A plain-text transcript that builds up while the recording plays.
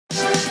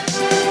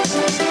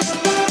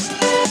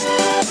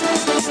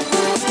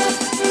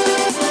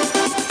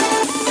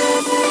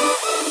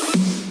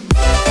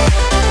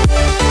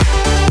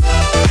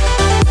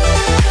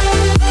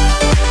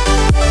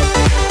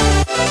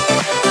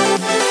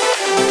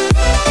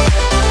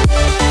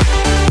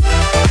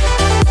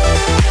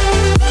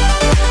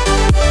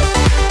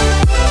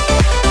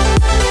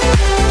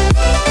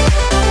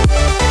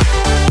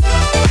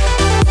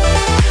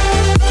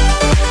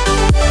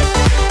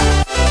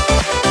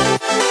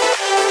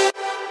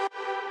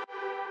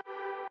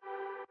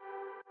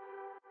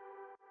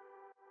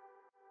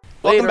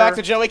Welcome back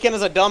to Joey Ken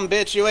as a dumb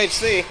bitch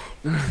UHC.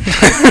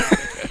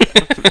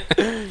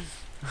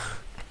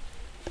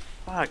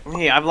 Fuck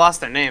me, I've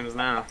lost their names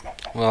now.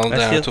 Well,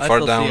 they're too far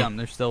down. See them.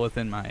 They're still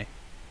within my...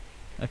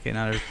 Okay,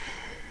 now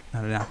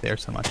they're not there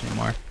so much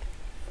anymore.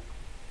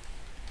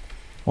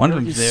 One of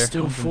them's there,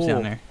 one of them's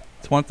down there.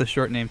 It's one with the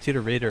short name.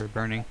 Teeter Raider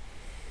burning.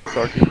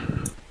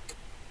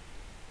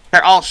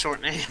 They're all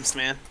short names,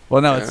 man.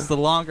 Well, no, it's the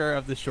longer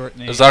of the short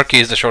names.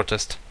 Zarky is the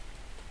shortest.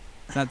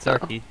 It's not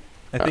Zarky.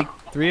 I think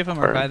 3 of them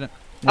are bad.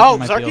 Oh,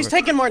 Zarky's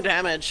taking more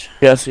damage.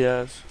 Yes, he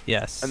has.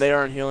 Yes. And they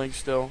aren't healing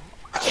still.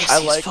 I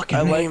like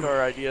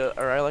our idea,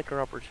 or I like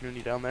our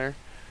opportunity down there.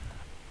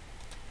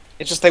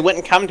 It's just they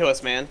wouldn't come to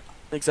us, man.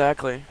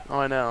 Exactly. Oh,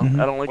 I know.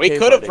 I don't like. We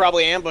could have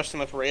probably ambushed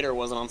him if Raider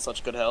wasn't on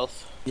such good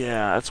health.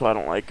 Yeah, that's why I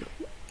don't like.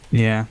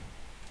 Yeah.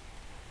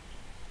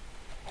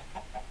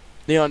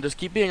 Neon, just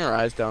keep being our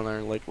eyes down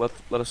there. Like, let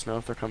us know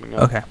if they're coming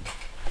up. Okay.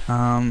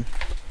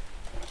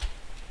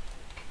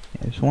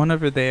 There's one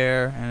over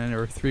there, and then there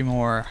were 3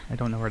 more. I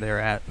don't know where they're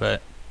at,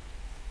 but.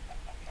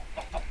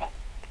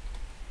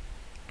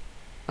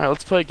 Alright,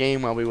 let's play a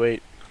game while we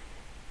wait.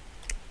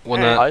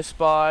 I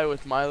spy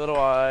with my little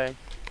eye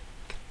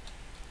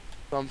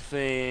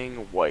something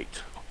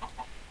white.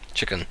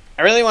 Chicken.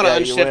 I really want to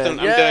unshift him.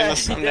 I'm doing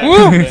this. I'm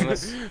doing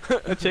this.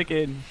 A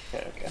chicken.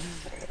 Okay.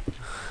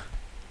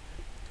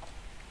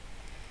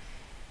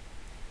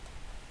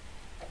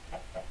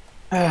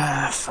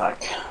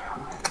 Fuck.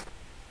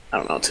 I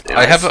don't know what to do.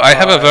 I have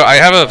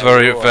a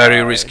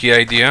very risky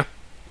idea.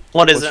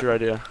 What's your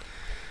idea?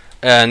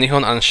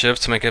 Nihon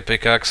unshifts, make a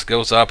pickaxe,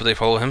 goes up, they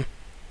follow him.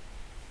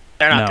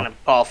 They're not gonna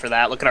fall for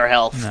that. Look at our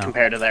health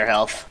compared to their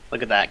health.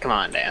 Look at that. Come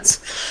on,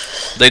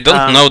 Dance. They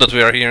don't know that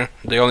we are here.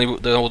 They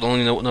would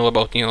only know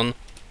about Nihon.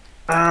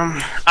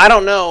 I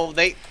don't know.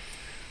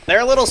 They're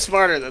a little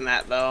smarter than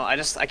that, though. I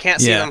can't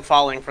see them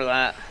falling for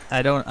that.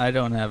 I don't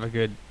have a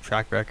good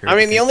track record. I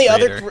mean,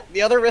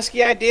 the other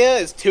risky idea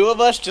is 2 of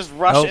us just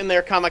rush in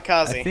there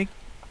kamikaze. I think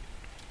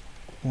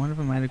one of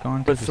them might have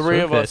gone to but the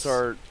 3 surface. of us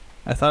are.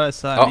 I thought I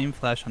saw a name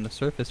flash on the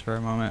surface for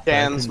a moment.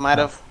 Dan's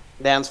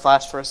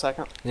flashed for a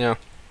second. Yeah.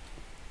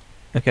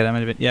 Okay, that might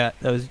have been. Yeah,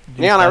 that was.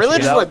 Neon, I really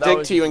just want to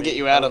dig to you and get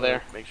you out of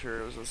there. Make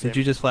sure it was the same. Did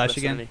you just flash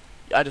again?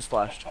 I just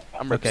flashed.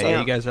 I'm okay. Yeah,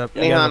 you guys are up.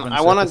 Neon,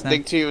 I want to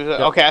dig to you.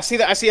 Okay, I see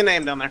that. I see a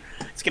name down there.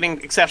 It's getting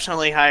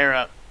exceptionally higher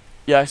up.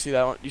 Yeah, I see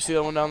that one. You see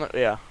that one down there?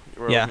 Yeah.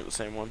 We're looking at the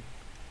same one.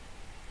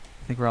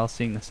 I think we're all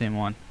seeing the same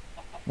one.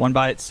 One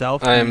by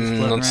itself. I'm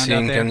not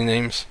seeing any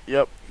names.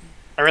 Yep.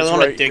 I really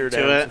want to dig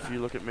to it. If you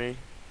look at me,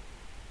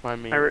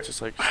 find me.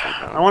 Just like.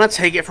 I want to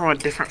take it from a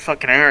different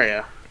fucking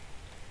area.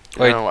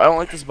 Wait. No, I don't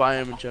like this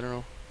biome in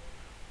general.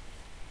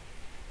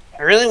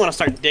 I really want to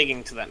start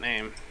digging to that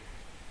name.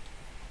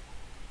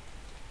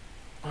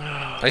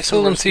 I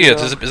still don't see it.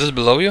 Is this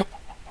below you?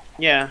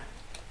 Yeah.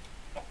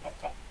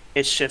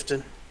 It's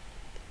shifted.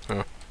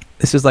 Oh.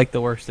 This is like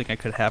the worst thing that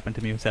could happen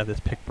to me was to have this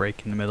pick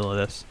break in the middle of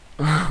this.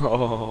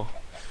 Oh,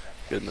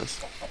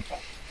 goodness.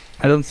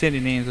 I don't see any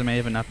names. I may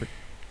have an upper.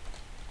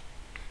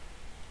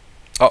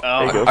 Oh,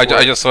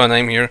 I just saw a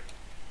name here.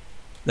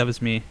 That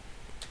was me.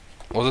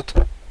 Was it?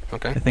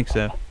 Okay. I think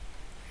so.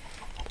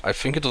 I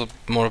think it was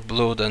more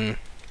blue than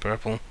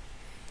purple.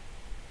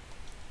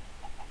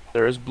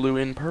 There is blue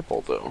in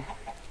purple, though.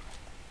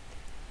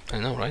 I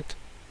know, right?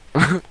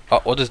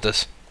 Oh, what is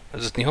this?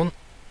 Is this Nihon?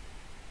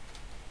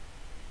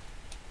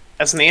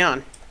 That's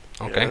Neon.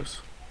 Okay.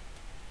 Yes.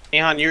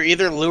 Neon, you're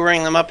either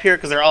luring them up here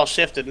because they're all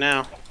shifted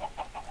now.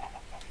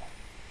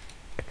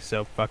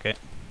 So, fuck it.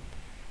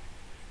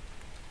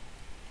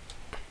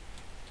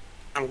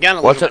 I'm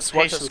gonna watch that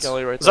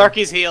Skelly right there.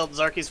 Zarky's healed.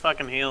 Zarky's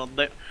fucking healed.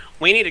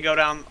 We need to go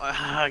down.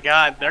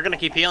 God, they're gonna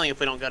keep healing if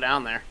we don't go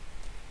down there.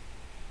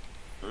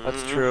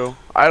 That's true.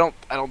 I don't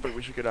think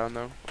we should go down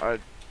though.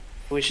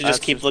 We should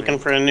just keep looking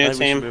for a new team.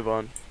 We should move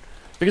on.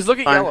 Because look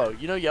at Yellow.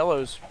 You know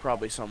Yellow's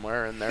probably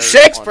somewhere in there.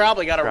 Shake's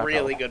probably got a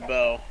really good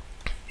bow.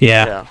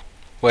 Yeah.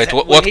 Wait,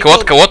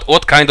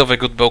 what kind of a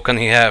good bow can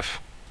he have?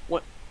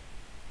 What?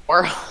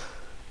 Or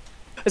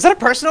is that a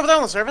person over there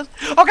on the surface?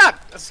 Oh God,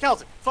 a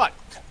skeleton. Fuck.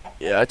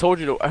 Yeah, I told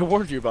you to. I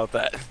warned you about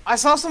that. I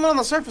saw someone on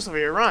the surface over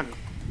here. Run.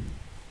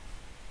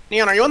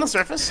 Neon, are you on the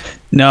surface?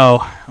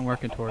 No, I'm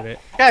working toward it.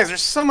 Guys,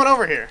 there's someone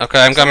over here. Okay,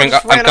 I'm coming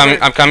up to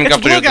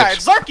you. It's guy.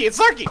 It's Zarky. It's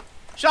Zarky.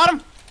 Shot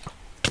him.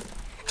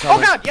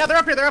 Oh God, yeah, they're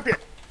up here. They're up here.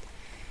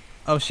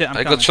 Oh shit, I'm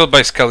coming. coming. Got shot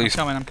by skellies.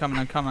 I'm coming.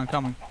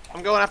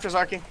 I'm going after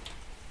Zarky.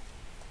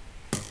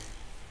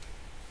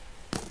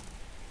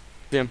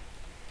 See him.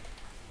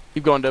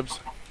 Keep going,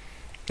 Dibs.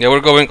 Yeah,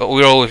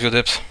 we're all with you,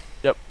 Dibs.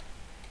 Yep.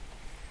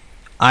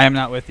 I am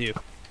not with you.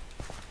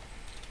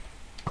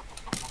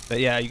 But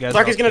yeah, you guys.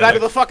 Zarky's gonna die to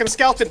the fucking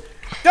skeleton.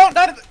 Don't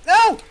die to the—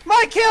 No!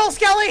 My kill,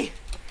 Skelly!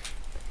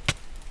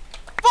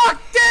 Fuck,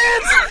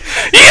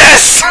 Dance!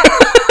 Yes!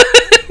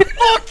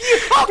 Fuck you!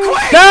 Oh,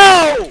 Quake!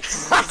 No!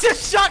 I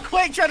just shot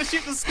Quake trying to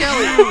shoot the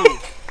Skelly!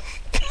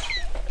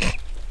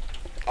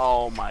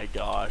 Oh my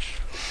gosh.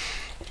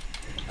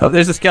 Oh,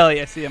 there's a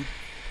Skelly. I see him.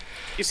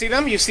 You see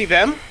them? You see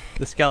them?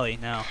 The Skelly,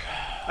 no.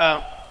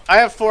 Oh. I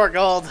have 4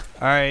 gold.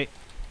 Alright.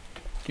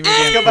 Give me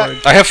the Go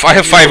back. I have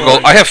 5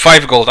 gold. I have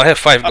 5 gold. I have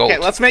 5 gold. Okay,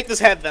 let's make this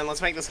head then.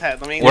 Let's make this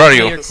head. Let me. Where are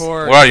you?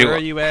 Where are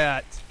you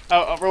at?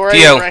 Oh, where are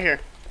you? Right here.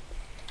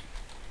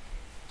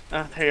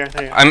 There you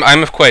are. I'm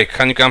with Quake.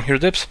 Can you come here,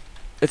 Dibs?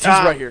 It's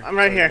right here. I'm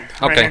right here.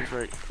 Okay. Right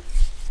here.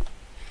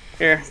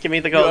 Here, give me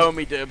the gold. You owe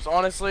me, Dibs.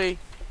 Honestly,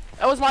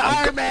 that was my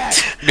Iron Man.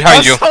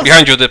 Behind you.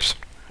 Behind you, Dibs.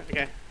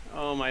 Okay.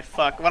 Oh my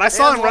fuck. When I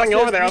saw him running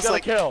over there, I was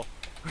like, kill.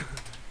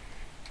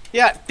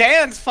 Yeah,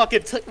 Dan's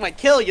fucking took my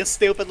kill, you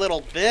stupid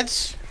little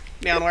bitch.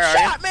 Neon, where are you?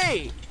 Shot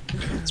me!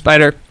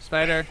 Spider.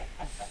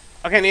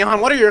 Okay,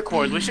 Neon, what are your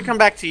chords? We should come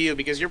back to you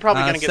because you're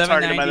probably gonna get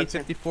targeted by the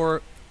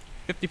 54,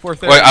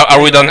 30. Wait, are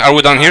we done? Are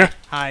we done here?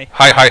 Hi.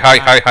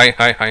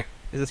 Hi.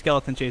 There's a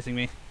skeleton chasing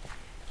me.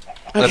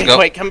 Let's go.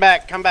 Quake, come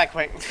back,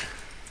 Quake.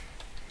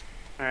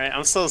 Alright,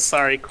 I'm so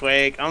sorry,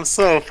 Quake. I'm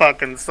so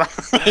fucking sorry.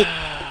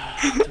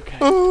 Okay.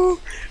 Someone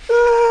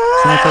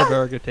tell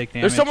Burger to take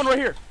damage. There's someone right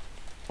here.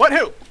 What?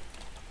 Who?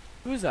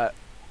 Who's that?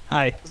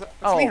 Hi.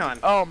 That's Neon.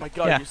 Oh my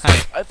god. Yeah,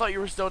 I thought you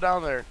were still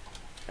down there.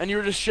 And you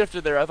were just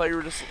shifted there. I thought you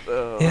were just...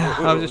 yeah,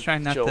 I was just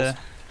trying not to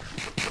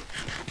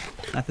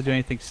do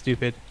anything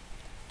stupid.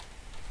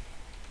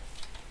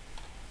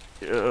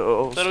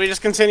 So do we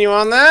just continue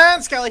on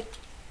that, Skelly?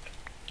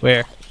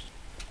 Where?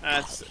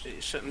 It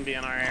shouldn't be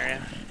in our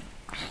area.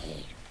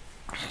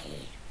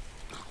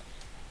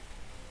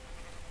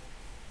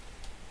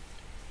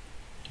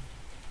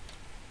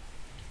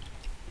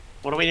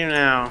 What do we do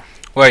now?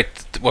 Wait,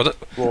 was it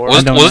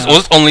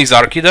only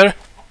Zarky there?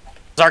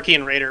 Zarky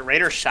and Raider.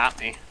 Raider shot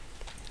me.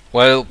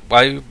 Well,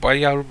 why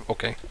are...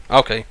 Okay.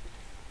 Okay.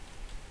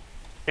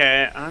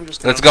 Okay, I'm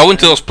just... Let's go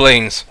into those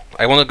planes.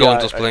 I want to go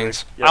into those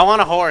planes. Yep. I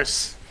want a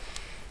horse.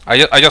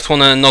 I just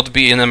want to not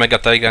be in a Mega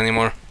Taiga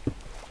anymore.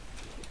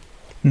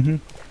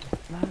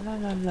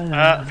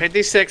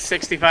 56,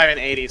 65, and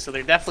 80, so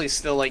they're definitely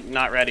still, like,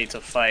 not ready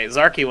to fight.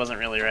 Zarky wasn't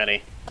really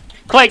ready.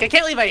 Quake, I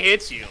can't believe I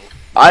hit you.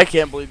 I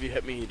can't believe you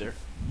hit me either.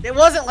 It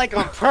wasn't, like,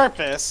 on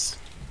purpose.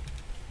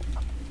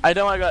 I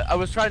know I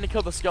was trying to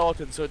kill the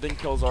skeleton so it didn't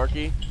kill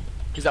Zarky.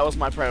 Because that was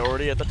my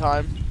priority at the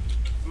time.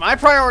 My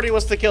priority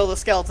was to kill the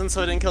skeleton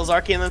so it didn't kill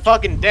Zarky, and then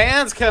fucking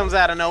Dan's comes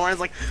out of nowhere and is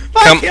like,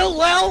 fuck you,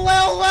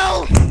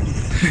 well.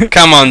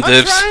 Come on,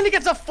 Dibs. I'm trying to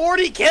get to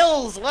 40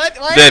 kills. What?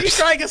 Why are you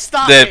trying to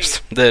stop me?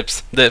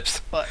 Dibs.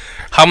 What?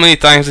 How many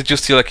times did you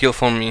steal a kill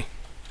from me?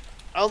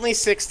 Only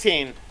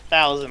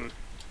 16,000.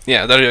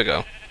 Yeah, there you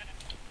go.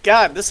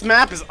 God, this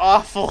map is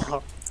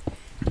awful.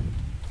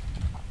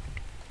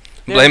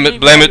 Blame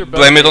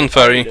it on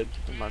Furry.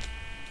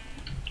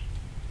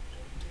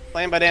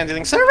 Playing by Dan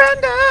doing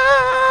surrender.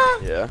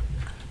 Yeah,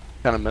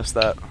 kind of missed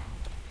that.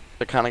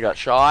 I kind of got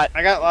shot.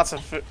 I got lots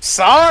of food.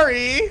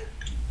 Sorry.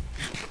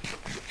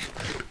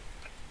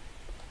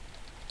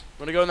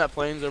 Wanna go in that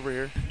plains over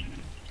here?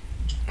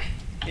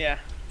 Yeah.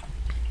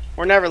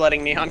 We're never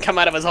letting Neon come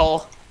out of his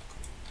hole.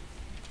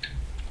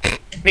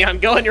 Neon,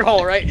 go in your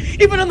hole, right?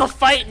 Even in the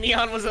fight,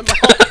 Neon was in the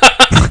hole.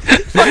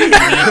 Fucking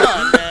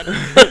Neon, man.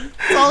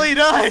 That's all he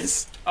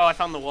does. Oh, I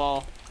found the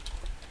wall.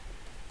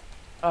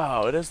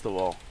 Oh, it is the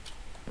wall.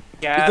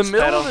 Yeah, Would the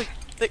middle of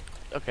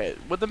okay,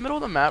 would the middle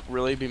of the map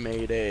really be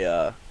made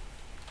a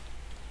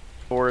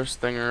forest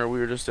thing, or we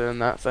were just doing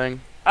that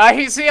thing?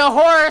 I see a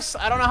horse.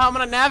 I don't know how I'm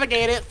gonna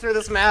navigate it through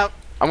this map.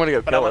 I'm gonna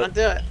go but I kill wanna it.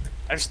 do it.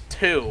 There's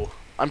 2.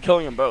 I'm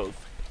killing them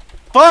both.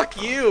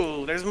 Fuck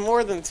you. There's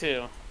more than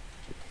 2.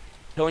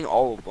 Killing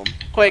all of them.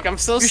 Quake, I'm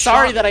so You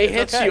sorry shot that me. I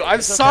It's hit okay. you. I'm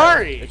It's okay.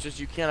 sorry. It's just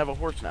you can't have a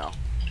horse now.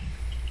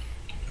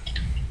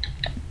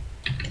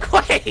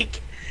 Quake.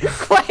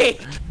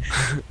 Quake.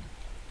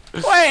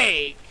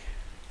 Quake.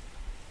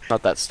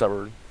 Not that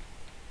stubborn.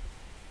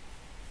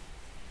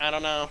 I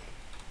don't know.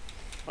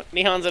 What,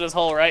 Nihon's in his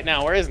hole right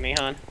now. Where is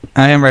Nihon?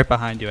 I am right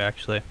behind you,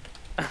 actually.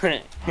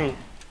 I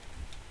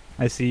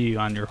see you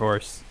on your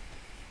horse.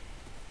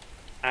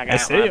 I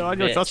see you on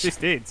your trusty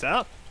steed,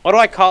 sir. What do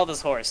I call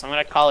this horse? I'm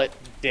gonna call it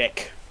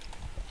Dick.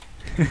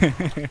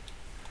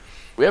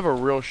 We have a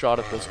real shot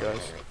at this,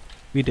 guys.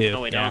 We do.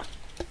 No, we don't.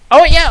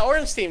 Oh yeah,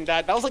 Orange team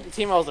died. That was like the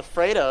team I was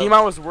afraid of. The team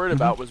I was worried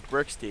about was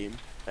Brick's team,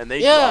 and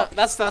they dropped.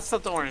 that's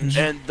the Orange.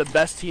 And the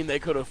best team they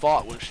could have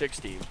fought was Shik's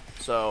team.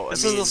 So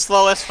This I mean, is the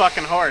slowest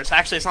fucking horse.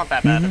 Actually, it's not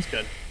that bad. It's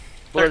good.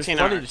 well, there's 13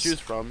 plenty hours. to choose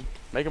from.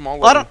 Make them all.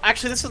 Well, I don't.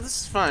 Actually, this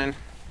is fine.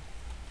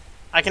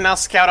 I can now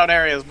scout out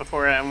areas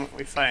before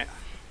we fight.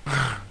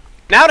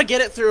 Now to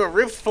get it through a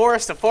roofed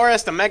forest,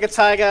 a mega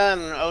taiga,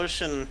 and an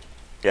ocean.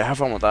 Yeah, have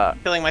fun with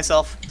that. Killing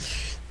myself.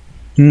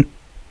 No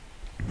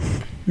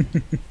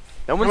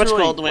one's much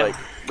really, gold do we have? like,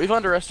 we've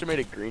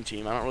underestimated Green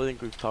Team. I don't really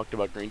think we've talked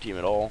about Green Team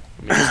at all.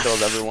 I mean, we still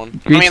have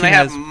everyone. I mean, they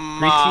have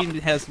Green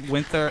Team has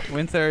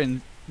Winther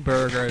and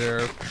Berg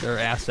are their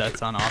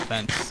assets on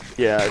offense.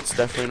 Yeah, it's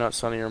definitely not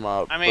Sunny or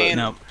Mob. I mean,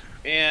 No.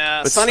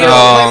 yeah, but Sunny still,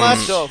 doesn't play we much.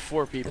 still have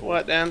 4 people.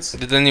 What, Dance?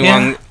 Did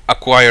anyone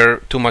acquire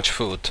too much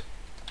food?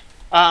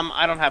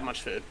 I don't have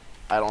much food.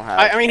 I don't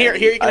have. I mean, here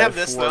you can I have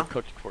this 4 though.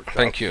 cooked pork chops.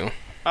 Thank you.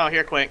 Oh,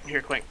 here, quick.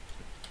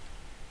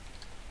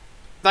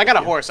 I got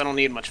a horse. I don't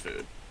need much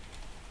food.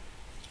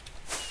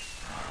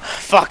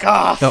 Fuck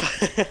off. Nope.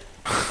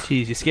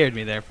 Jeez, you scared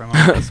me there for a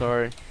moment.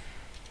 Sorry.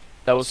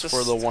 That was Just-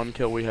 for the 1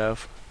 kill we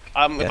have.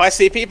 If I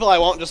see people, I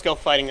won't just go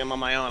fighting them on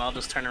my own. I'll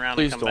just turn around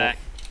Please and come don't. back.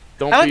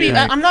 Don't That would be. be,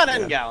 I'm not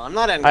Engal. I'm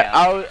not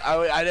Engal.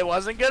 I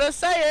wasn't gonna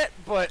say it,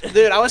 but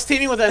Dude, I was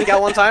teaming with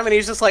Engal one time, and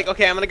he's just like,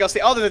 okay, I'm gonna go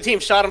see. Oh, there's a team.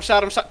 Shot him,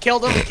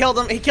 killed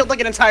him. He killed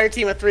like an entire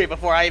team of 3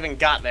 before I even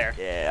got there.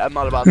 yeah, I'm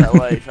not about that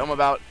life. I'm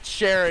about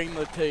sharing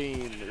the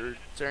team or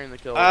sharing the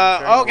kill.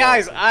 Oh,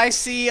 guys, I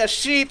see a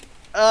sheep.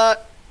 Fuck,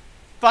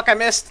 I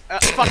missed.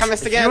 Fuck, I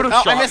missed again. would've Oh,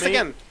 I shot missed me.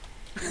 again.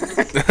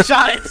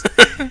 Shot it.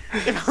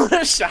 If I would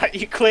have shot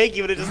you, Quake,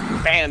 you would have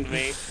just banned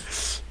me.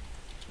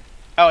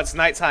 Oh, it's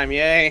nighttime.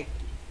 Yay.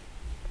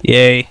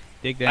 Yay.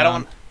 Dig down. I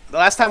don't. The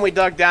last time we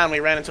dug down, we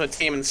ran into a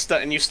team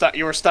and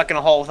you were stuck in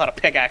a hole without a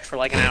pickaxe for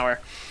like an hour.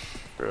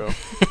 True.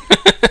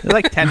 It's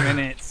like 10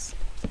 minutes.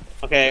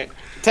 Okay,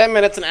 10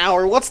 minutes, an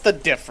hour. What's the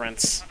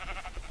difference?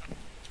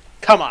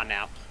 Come on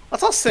now.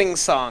 Let's all sing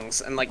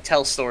songs and like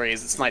tell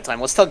stories. It's nighttime.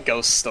 Let's tell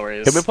ghost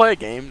stories. Can we play a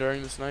game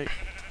during this night?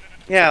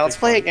 Yeah, let's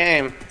play a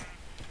game.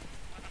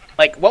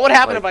 Like, what would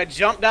happen if I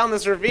jumped down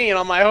this ravine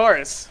on my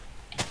horse?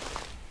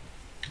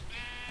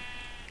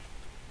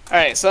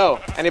 Alright, so,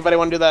 anybody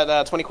want to do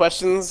that 20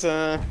 questions?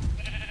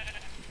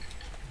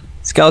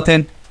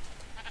 Skeleton.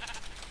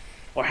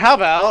 Or how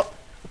about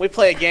we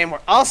play a game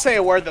where I'll say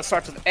a word that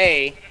starts with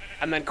A,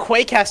 and then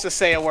Quake has to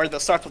say a word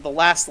that starts with the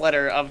last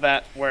letter of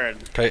that word.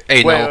 Okay,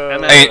 anal.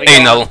 and then we go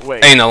Anal. on.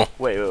 Wait. Anal.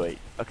 Wait.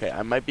 Okay,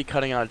 I might be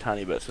cutting out a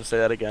tiny bit, so say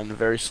that again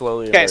very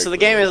slowly. and Okay, very so the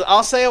game clearly. is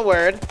I'll say a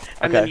word,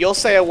 and then Okay. you'll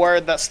say a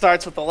word that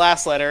starts with the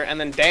last letter, and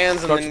then Dan's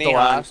and Starts then with the Neon.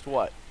 last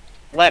what?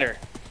 Letter.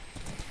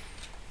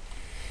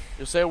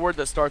 You'll say a word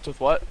that starts with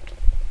what?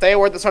 Say a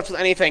word that starts with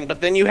anything,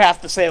 but then you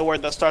have to say a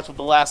word that starts with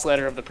the last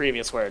letter of the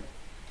previous word.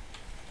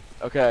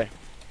 Okay.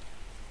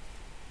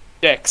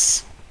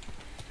 Dicks.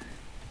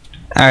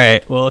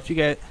 Alright, well, if you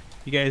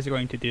guys are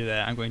going to do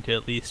that, I'm going to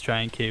at least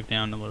try and cave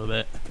down a little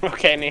bit.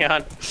 Okay,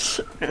 Neon.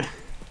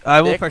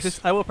 I will Dicks.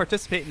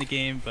 participate in the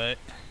game, but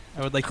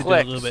I would like to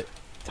Clicks. do a little bit.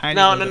 Tiny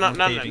No. little bit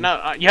more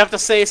caving. You have to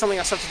say something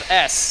that starts with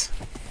S.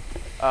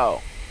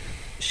 Oh.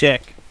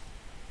 Shick.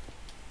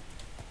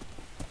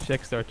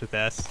 Shick starts with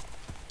S.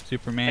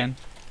 Superman.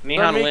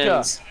 Neon Mika.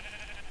 wins.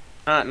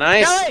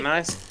 Nice, Yay!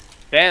 nice.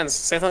 Dan's,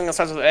 say something that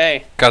starts with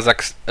A.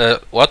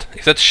 What?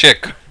 He said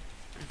Shik.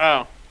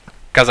 Oh.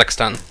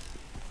 Kazakhstan.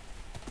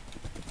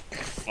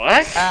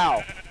 What?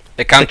 Ow.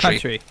 A country.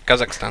 country.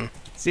 Kazakhstan.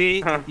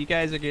 See, Huh. you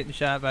guys are getting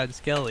shot by the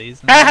skellies.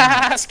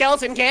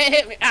 Skeleton can't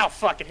hit me. Ow,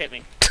 fuck, it hit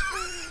me.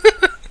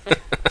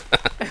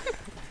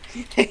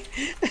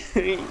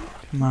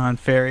 Come on,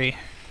 fairy.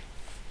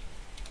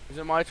 Is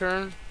it my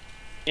turn?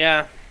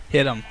 Yeah.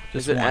 Hit him.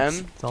 Just Is it once.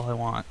 N? That's all I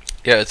want.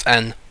 Yeah, it's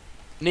N.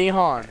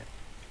 Nihon.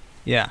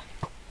 Yeah.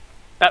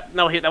 That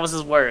was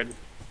his word.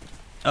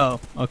 Oh,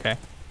 okay.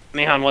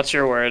 Neon, what's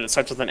your word? It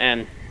starts with an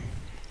N.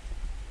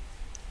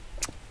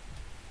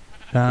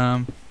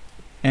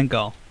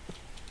 Engel.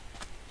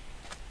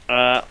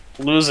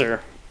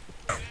 Loser.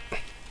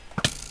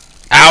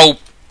 Ow!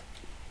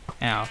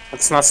 Ow.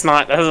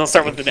 That doesn't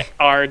start with the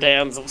R,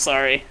 Dan's. I'm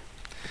sorry.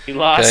 You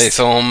lost. Okay,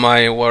 so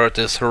my word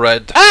is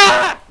red.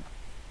 Ah!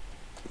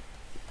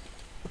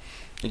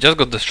 You just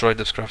got destroyed,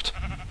 this craft.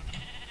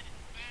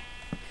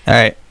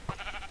 Alright.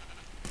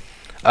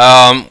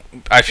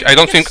 I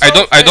don't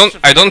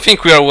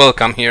think we are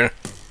welcome here.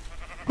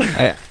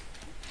 Are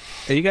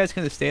you guys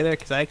gonna stay there?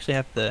 Cause I actually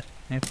have to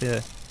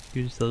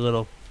use the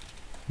little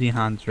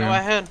Zehan's room. Go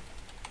ahead.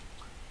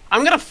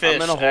 I'm gonna fish,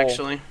 in a hole.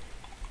 actually.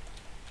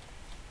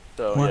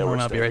 So One yeah, moment, we're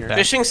I'll be staying right here. back.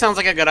 Fishing sounds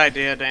like a good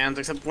idea, Dan,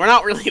 except we're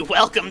not really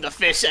welcome to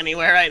fish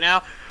anywhere right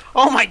now.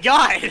 Oh my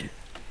god!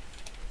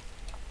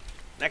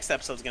 Next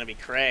episode's gonna be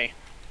cray.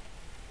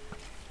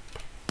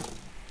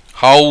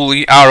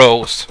 Holy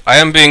arrows! I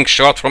am being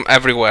shot from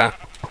everywhere.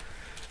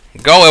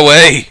 Go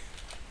away!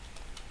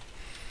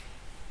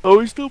 Oh,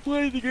 we still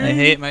playing the game? I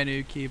hate my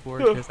new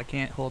keyboard because I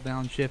can't hold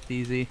down shift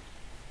easy.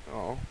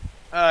 Oh.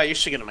 You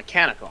should get a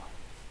mechanical.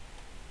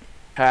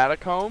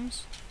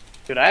 Catacombs?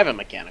 Dude, I have a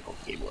mechanical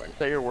keyboard. Is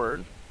that your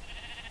word?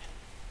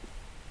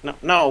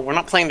 No, we're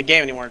not playing the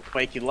game anymore,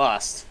 Quake. You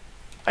lost.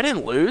 I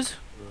didn't lose.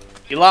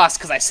 You lost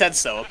because I said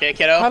so, okay,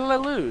 kiddo? How did I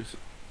lose?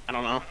 I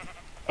don't know.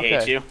 I Okay.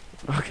 hate you.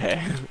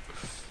 Okay.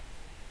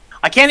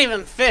 I can't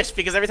even fish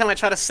because every time I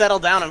try to settle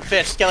down and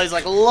fish, Skelly's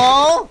like,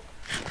 LOL!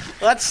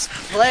 Let's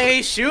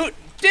play shoot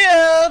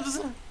dibs!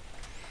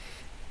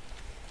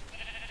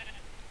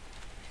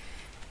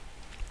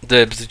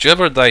 Dibs, did you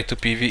ever die to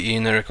PvE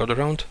in a record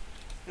round?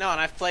 No, and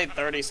I've played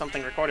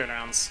 30-something recorded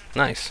rounds.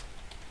 Nice.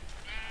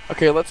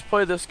 Okay, let's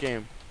play this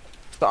game.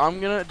 So I'm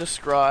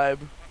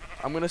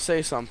gonna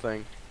say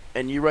something,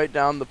 and you write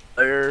down the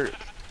player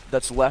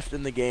that's left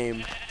in the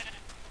game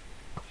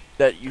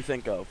that you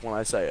think of when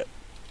I say it.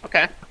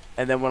 Okay.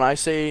 And then when I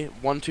say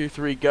 1, 2,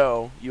 3,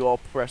 go, you all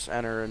press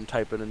enter and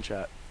type it in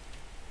chat.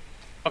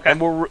 Okay. And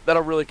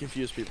that'll really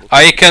confuse people.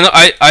 I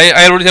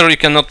literally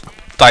cannot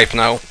type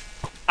now.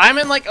 I'm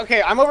in like,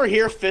 okay, I'm over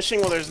here fishing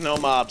where there's no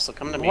mobs, so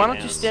come to me, Why don't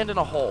man. you stand in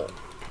a hole?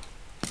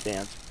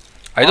 Dan.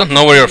 I don't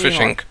know where you're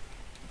fishing.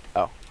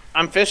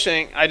 I'm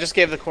fishing. I just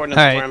gave the coordinates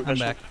of where I'm Alright, I'm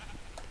fishing. back.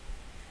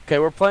 Okay,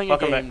 we're playing a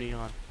Welcome game, back.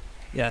 Neon.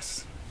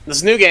 Yes.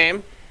 This new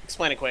game.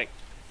 Explain it quick.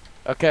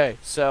 Okay,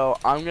 so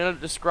I'm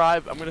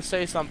gonna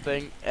say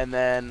something, and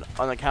then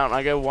on the count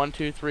I go 1,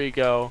 2, 3,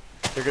 go.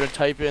 You're gonna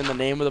type in the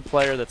name of the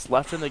player that's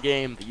left in the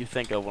game that you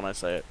think of when I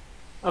say it.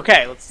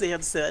 Okay, let's see.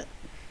 Let's do it.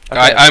 Okay,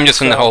 I'm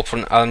just in the so-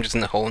 hole I'm just in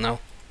the hole now.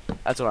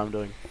 That's what I'm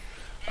doing.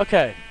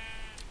 Okay.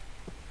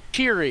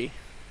 Cheery.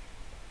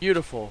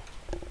 Beautiful.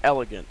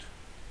 Elegant.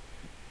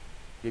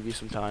 Give you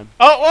some time.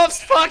 Oh,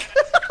 whoops! Fuck!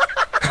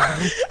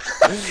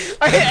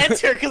 I hit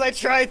enter because I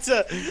tried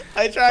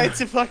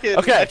to fucking.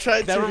 Okay, I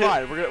tried never to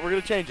mind. We're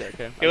gonna change it.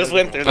 Okay. It was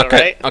Winther though,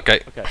 Okay, right?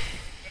 okay. Okay.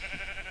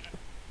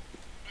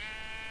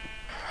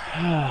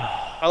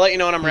 I'll let you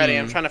know when I'm ready.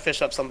 I'm trying to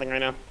fish up something right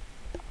now.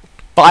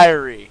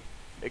 Fiery.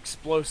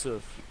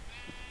 Explosive.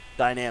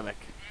 Dynamic.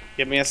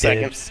 Give me a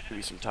second. Dibs. Give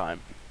you some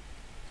time.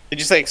 Did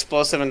you say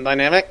explosive and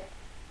dynamic?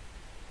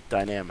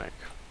 Dynamic.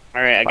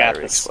 All right, I got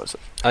Fiery, this.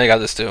 explosive. I got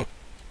this too.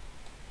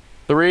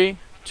 3,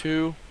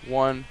 2,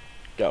 1,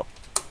 go.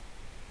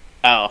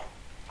 Oh.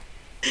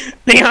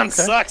 Neon Okay.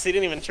 sucks. He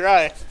didn't even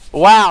try.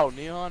 Wow,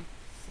 Neon.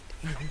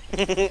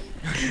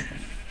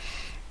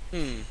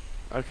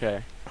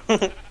 Okay.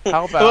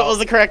 How about What was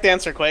the correct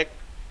answer? Quick.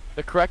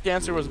 the correct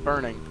answer was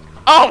burning.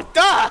 Oh,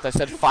 duh! I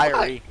said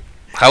fiery.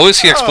 How is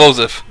he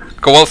explosive?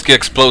 Kowalski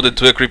exploded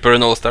to a creeper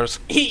in All Stars.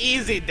 He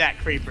easied that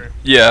creeper.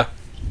 Yeah.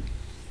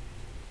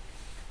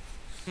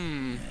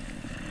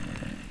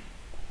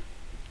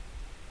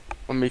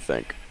 Let me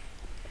think.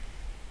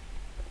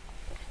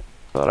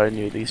 Thought I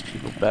knew these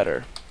people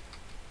better.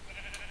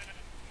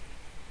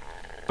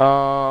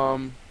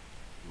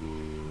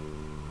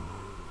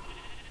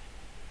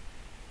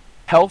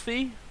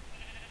 Healthy,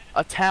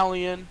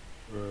 Italian,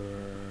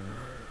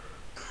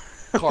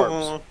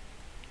 carbs.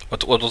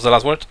 What was the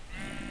last word?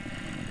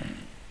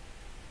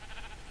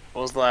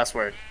 What was the last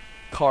word?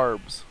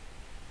 Carbs.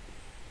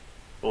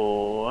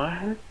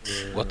 What?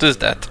 What is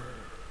that?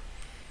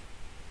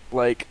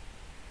 Like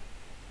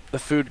the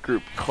food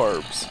group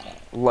carbs.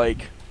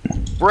 Like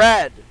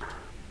bread.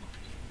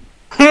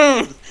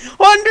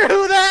 Wonder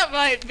who that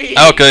might be.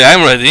 Okay,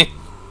 I'm ready.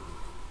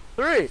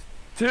 3,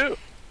 2,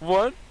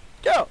 1,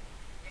 go.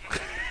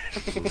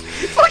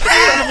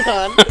 Hold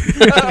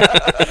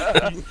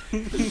on.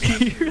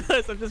 You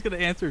realize I'm just gonna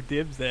answer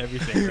dibs to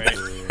everything, right?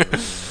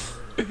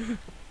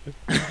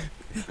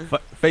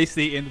 Face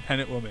the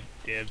independent woman.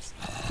 Dibs.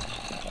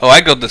 Oh,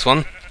 I got this one.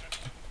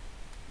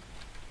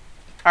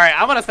 All right,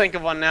 I'm gonna think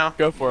of one now.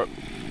 Go for it.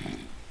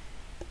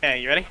 Okay,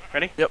 you ready?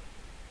 Ready? Yep.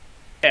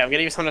 Okay, I'm gonna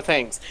give you some of the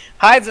things.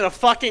 Hides in a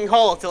fucking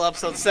hole till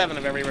episode 7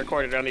 of every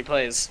recorded round he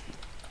plays.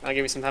 I'll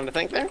give you some time to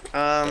think there.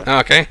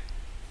 Okay.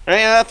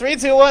 Alright, 3,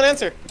 2, 1,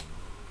 answer.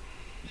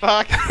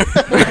 Fuck.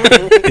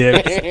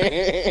 Dibs.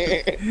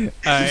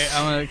 Alright,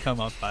 I'm gonna come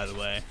up, by the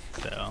way.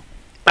 So.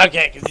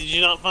 Okay, because did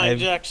you not find I've-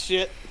 jack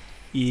shit?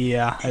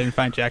 Yeah, I didn't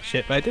find jack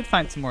shit, but I did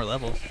find some more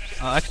levels.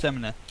 Oh, actually, I'm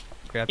gonna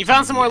grab. You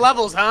found some more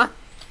levels, huh?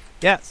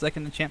 Yeah, so I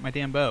can enchant my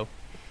damn bow.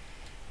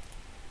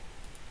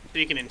 So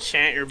you can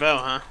enchant your bow,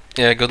 huh?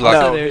 Yeah, good luck.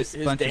 No. So there's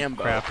his a bunch damn of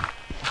bow. crap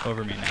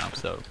over me now.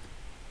 So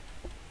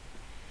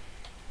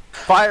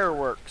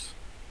Fireworks.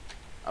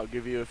 I'll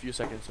give you a few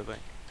seconds to think.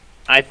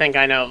 I think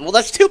I know. Well,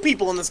 there's 2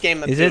 people in this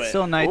game that is do it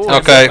still nighttime? Ooh.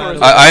 Okay, by the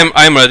way?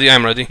 I'm ready.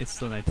 I'm ready. It's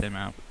still nighttime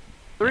out.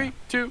 3,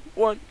 2,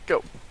 1,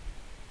 go.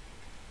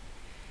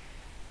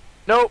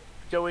 Nope,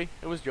 Joey.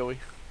 It was Joey.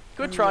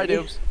 Good try,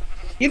 Dibs.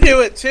 You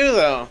do it too,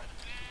 though.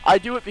 I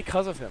do it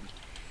because of him.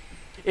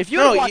 If you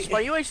No, had watched you-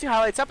 my UHC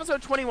highlights,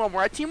 episode 21,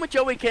 where I team with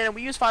Joey Ken and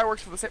we use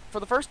fireworks for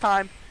the first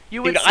time,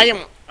 you would Dude,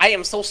 see. I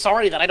am so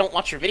sorry that I don't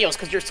watch your videos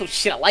because you're so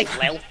shit at life,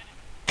 Lil.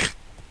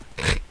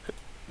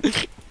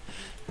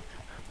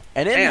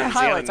 And in Damn, the is he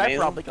highlights, I amazing?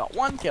 probably got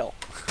 1 kill.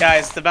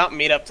 Guys, it's about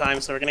meetup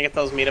time, so we're gonna get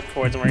those meetup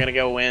chords and we're gonna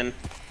go win. Is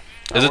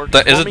That it? works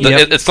Is for it? me.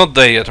 It's not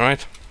day yet,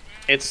 right?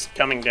 It's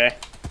coming day.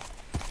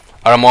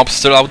 Are mobs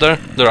still out there?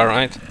 There are,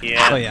 right?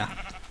 Yeah. Oh yeah.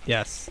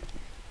 Yes.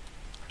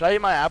 Did I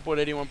eat my apple at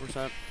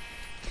 81%?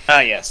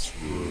 Yes.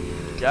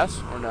 Yes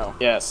or no?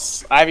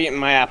 Yes. I've eaten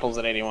my apples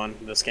at 81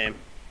 this game.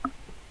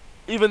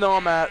 Even though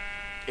I'm at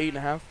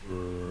 8.5?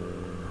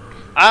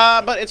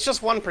 But it's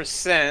just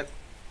 1%.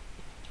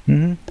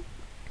 Mm-hmm.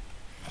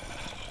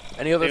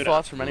 Any other Dude,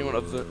 thoughts from anyone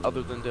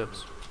other than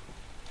Dibs?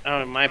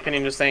 Oh, in my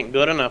opinion, just ain't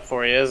good enough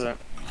for you, is it?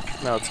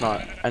 No, it's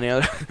not. Any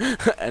other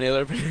any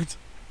other opinions?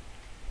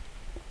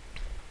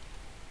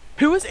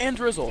 Who is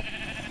Andrizzle?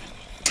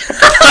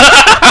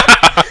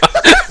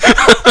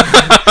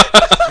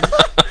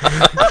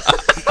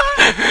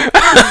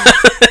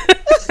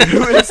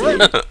 Who is he?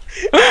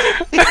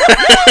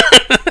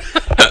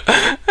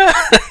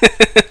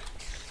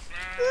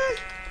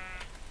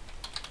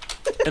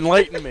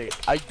 Enlighten me.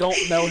 I don't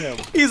know him.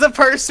 He's a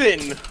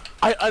person!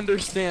 I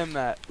understand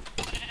that.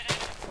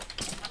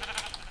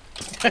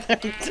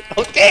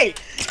 Okay!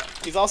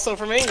 He's also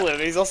from England,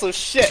 he's also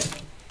shit.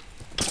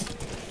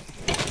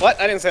 What?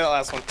 I didn't say that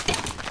last one.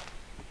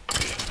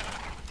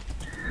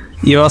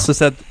 You also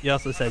said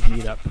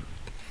meet up.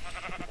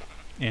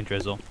 And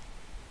drizzle.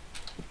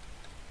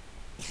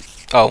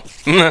 Oh,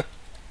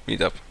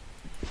 meet up.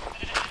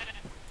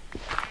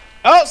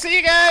 Oh, see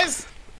you guys!